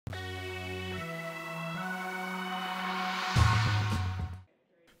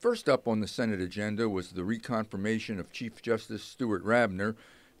First up on the Senate agenda was the reconfirmation of Chief Justice Stuart Rabner.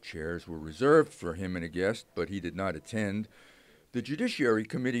 Chairs were reserved for him and a guest, but he did not attend. The Judiciary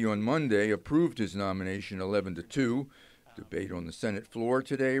Committee on Monday approved his nomination 11-2. Debate on the Senate floor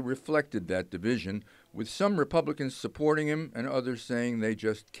today reflected that division, with some Republicans supporting him and others saying they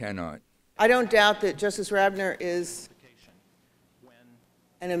just cannot. I don't doubt that Justice Rabner is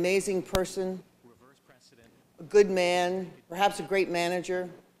an amazing person, a good man, perhaps a great manager,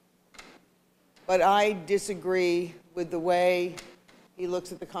 but I disagree with the way he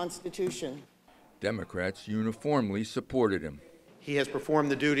looks at the Constitution. Democrats uniformly supported him. He has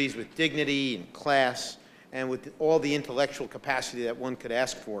performed the duties with dignity and class and with all the intellectual capacity that one could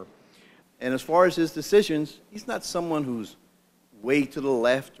ask for. And as far as his decisions, he's not someone who's way to the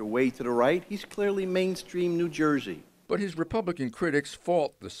left or way to the right. He's clearly mainstream New Jersey. But his Republican critics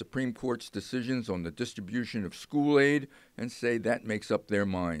fault the Supreme Court's decisions on the distribution of school aid and say that makes up their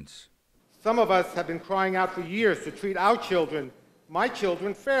minds. Some of us have been crying out for years to treat our children, my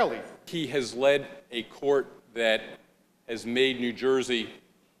children, fairly. He has led a court that has made New Jersey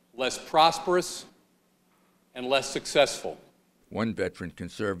less prosperous and less successful. One veteran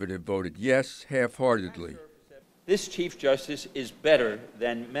conservative voted yes half-heartedly. This Chief Justice is better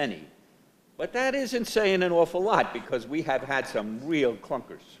than many. But that isn't saying an awful lot, because we have had some real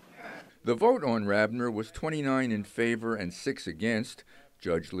clunkers. The vote on Rabner was 29 in favor and 6 against.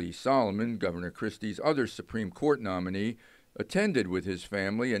 Judge Lee Solomon, Governor Christie's other Supreme Court nominee, attended with his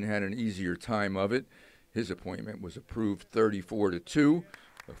family and had an easier time of it. His appointment was approved 34-2.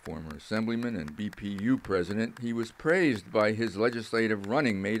 A former assemblyman and BPU president, he was praised by his legislative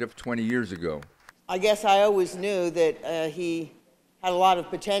running mate of 20 years ago. I guess I always knew that he had a lot of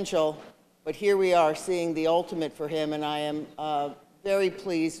potential, but here we are seeing the ultimate for him, and I am very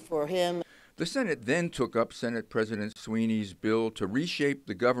pleased for him. The Senate then took up Senate President Sweeney's bill to reshape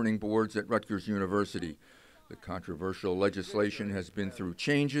the governing boards at Rutgers University. The controversial legislation has been through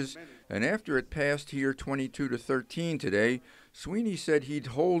changes, and after it passed here 22-13 today, Sweeney said he'd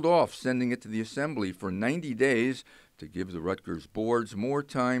hold off sending it to the Assembly for 90 days to give the Rutgers boards more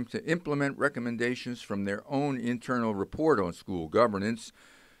time to implement recommendations from their own internal report on school governance.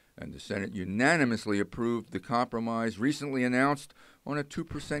 And the Senate unanimously approved the compromise recently announced on a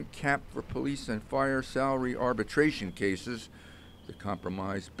 2% cap for police and fire salary arbitration cases. The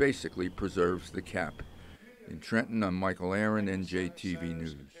compromise basically preserves the cap. In Trenton, I'm Michael Aaron, NJTV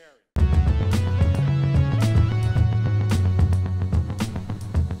News.